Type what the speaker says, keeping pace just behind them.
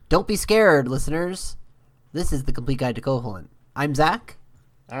Don't be scared, listeners. This is the Complete Guide to Koholint. I'm Zach.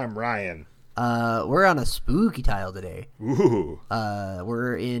 I'm Ryan. We're on a spooky tile today. Ooh.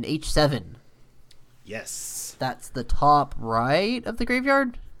 We're in H7. Yes. That's the top right of the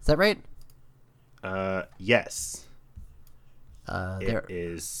graveyard? Is that right? Yes. It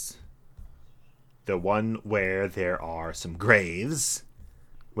is the one where there are some graves.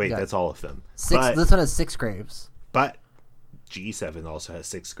 Wait, that's all of them. This one has 6 graves. But G7 also has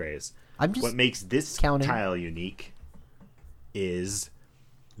 6 graves. What makes this tile unique is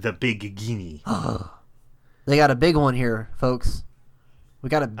the big Ghini. They got a big one here, folks. We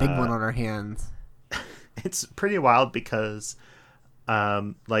got a big one on our hands. It's pretty wild because,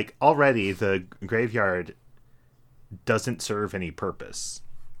 already the graveyard doesn't serve any purpose.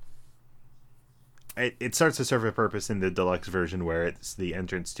 It starts to serve a purpose in the deluxe version where it's the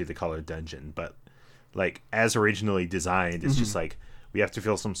entrance to the colored dungeon, but as originally designed, it's just we have to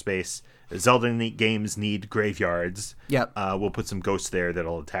fill some space. Zelda games need graveyards. Yep. We'll put some ghosts there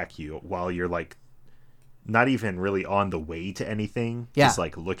that'll attack you while you're not even really on the way to anything. Yeah.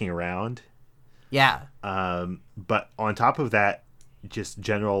 Just looking around. Yeah. But on top of that, just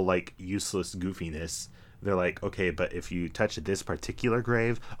general useless goofiness. They're okay, but if you touch this particular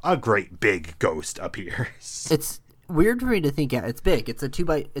grave, a great big ghost appears. It's weird for me to think. Yeah, it's big. It's a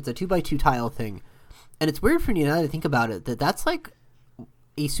 2x2 tile thing, and it's weird for me now to think about it that's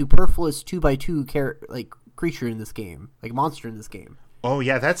a superfluous 2x2 creature in this game, monster in this game. Oh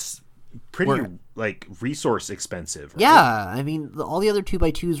yeah, that's pretty resource expensive. Right? Yeah, I mean all the other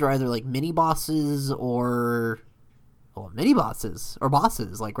 2x2s are either mini bosses or bosses,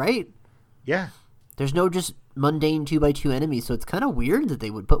 right? Yeah. There's no just mundane 2x2 enemies, so it's kind of weird that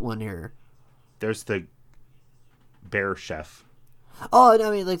they would put one here. There's the bear chef. Oh, no,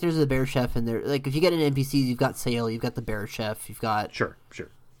 I mean, there's a bear chef in there. If you get an NPCs, you've got Sail, you've got the bear chef, you've got... Sure.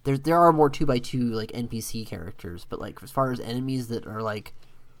 There are more 2x2, NPC characters, but, as far as enemies that are,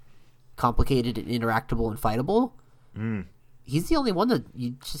 complicated and interactable and fightable, he's the only one that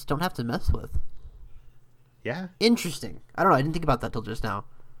you just don't have to mess with. Yeah. Interesting. I don't know, I didn't think about that till just now.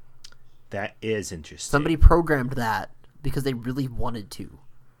 That is interesting. Somebody programmed that because they really wanted to.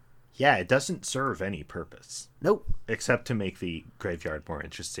 Yeah, it doesn't serve any purpose. Nope. Except to make the graveyard more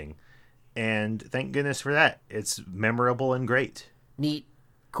interesting. And thank goodness for that. It's memorable and great. Neat.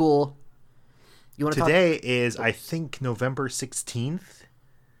 Cool. Today is, I think, November 16th.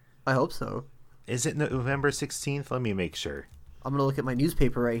 I hope so. Is it November 16th? Let me make sure. I'm going to look at my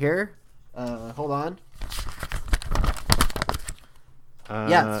newspaper right here. Hold on.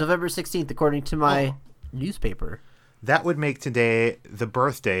 Yeah, it's November 16th, according to my newspaper. That would make today the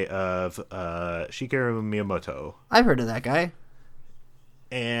birthday of Shigeru Miyamoto. I've heard of that guy.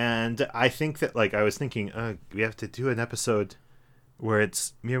 And I think that, I was thinking, we have to do an episode where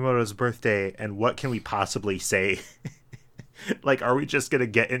it's Miyamoto's birthday, and what can we possibly say? Are we just going to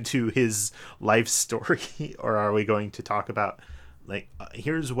get into his life story, or are we going to talk about,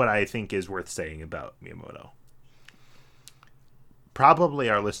 here's what I think is worth saying about Miyamoto. Probably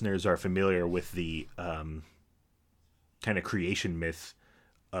our listeners are familiar with the kind of creation myth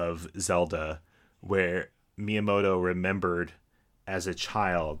of Zelda, where Miyamoto remembered as a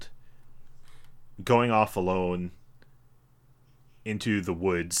child going off alone into the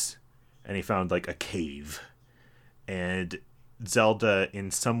woods, and he found a cave. And Zelda in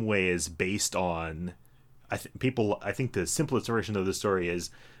some way is based on... I think the simplest version of the story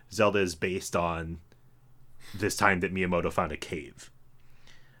is Zelda is based on this time that Miyamoto found a cave.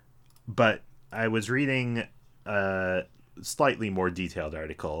 But I was reading a slightly more detailed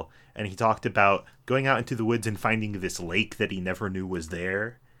article, and he talked about going out into the woods and finding this lake that he never knew was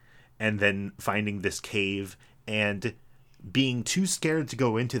there, and then finding this cave and being too scared to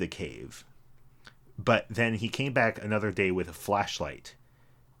go into the cave. But then he came back another day with a flashlight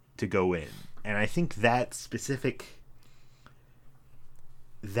to go in. And I think that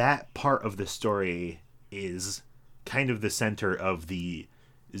part of the story is kind of the center of the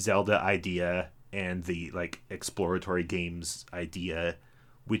Zelda idea and the exploratory games idea,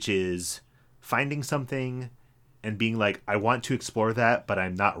 which is finding something and being I want to explore that, but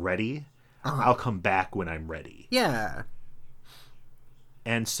I'm not ready. I'll come back when I'm ready. Yeah.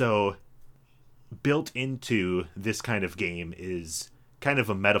 And so built into this kind of game is kind of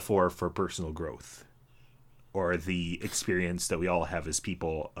a metaphor for personal growth, or the experience that we all have as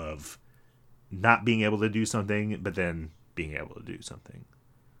people of not being able to do something, but then being able to do something.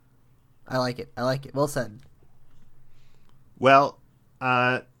 I like it. Well said. Well,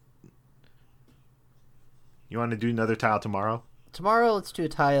 you want to do another tile tomorrow? Tomorrow, let's do a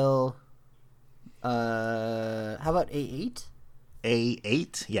tile. How about A8?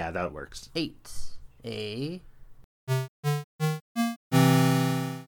 A8? Yeah, that works. 8. A